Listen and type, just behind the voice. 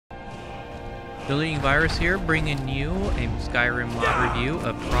Deleting Virus here, bringing you a Skyrim mod review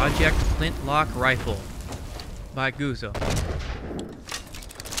of Project Flintlock Rifle by ghosu.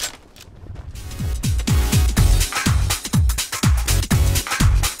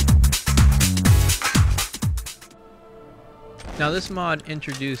 Now this mod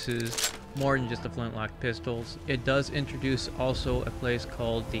introduces more than just the flintlock pistols. It does introduce also a place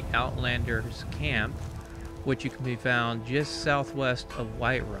called the Outlanders Camp, which you can be found just southwest of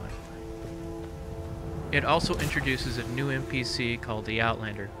Whiterun. It also introduces a new NPC called the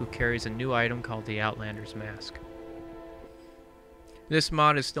Outlander, who carries a new item called the Outlander's Mask. This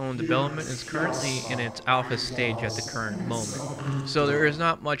mod is still in development and is currently in its alpha stage at the current moment, so there is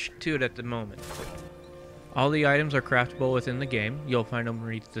not much to it at the moment. All the items are craftable within the game. You'll find them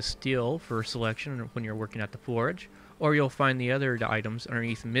underneath the steel for selection when you're working at the forge, or you'll find the other items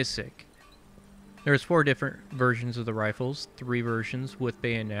underneath Mystic. There's 4 different versions of the rifles, 3 versions with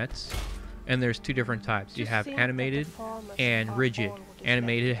bayonets, and there's 2 different types. You have animated and rigid.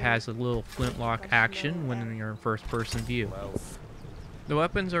 Animated has a little flintlock action when you're in first person view. The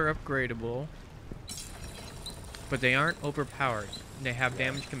weapons are upgradable, but they aren't overpowered. They have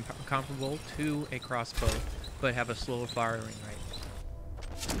damage comparable to a crossbow, but have a slower firing rate.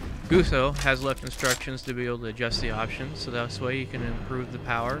 ghosu has left instructions to be able to adjust the options, so that's way you can improve the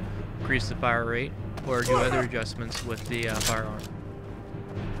power, increase the fire rate, or do other adjustments with the firearm.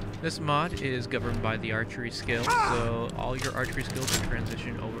 This mod is governed by the archery skill, so all your archery skills will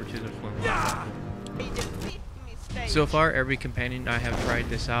transition over to the flintlock. So far, every companion I have tried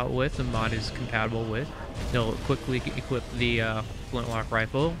this out with, the mod is compatible with. They'll quickly equip the flintlock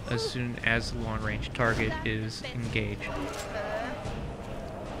rifle as soon as the long-range target is engaged.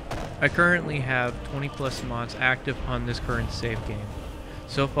 I currently have 20 plus mods active on this current save game.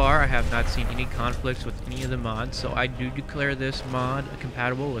 So far, I have not seen any conflicts with any of the mods, so I do declare this mod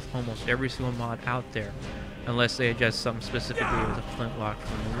compatible with almost every single mod out there, unless they adjust something specifically with the flintlock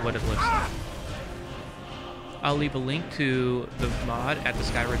from what it looks like. I'll leave a link to the mod at the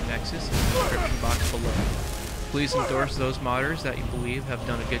Skyrim Nexus in the description box below. Please endorse those modders that you believe have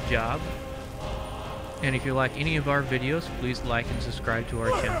done a good job. And if you like any of our videos, please like and subscribe to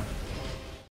our channel.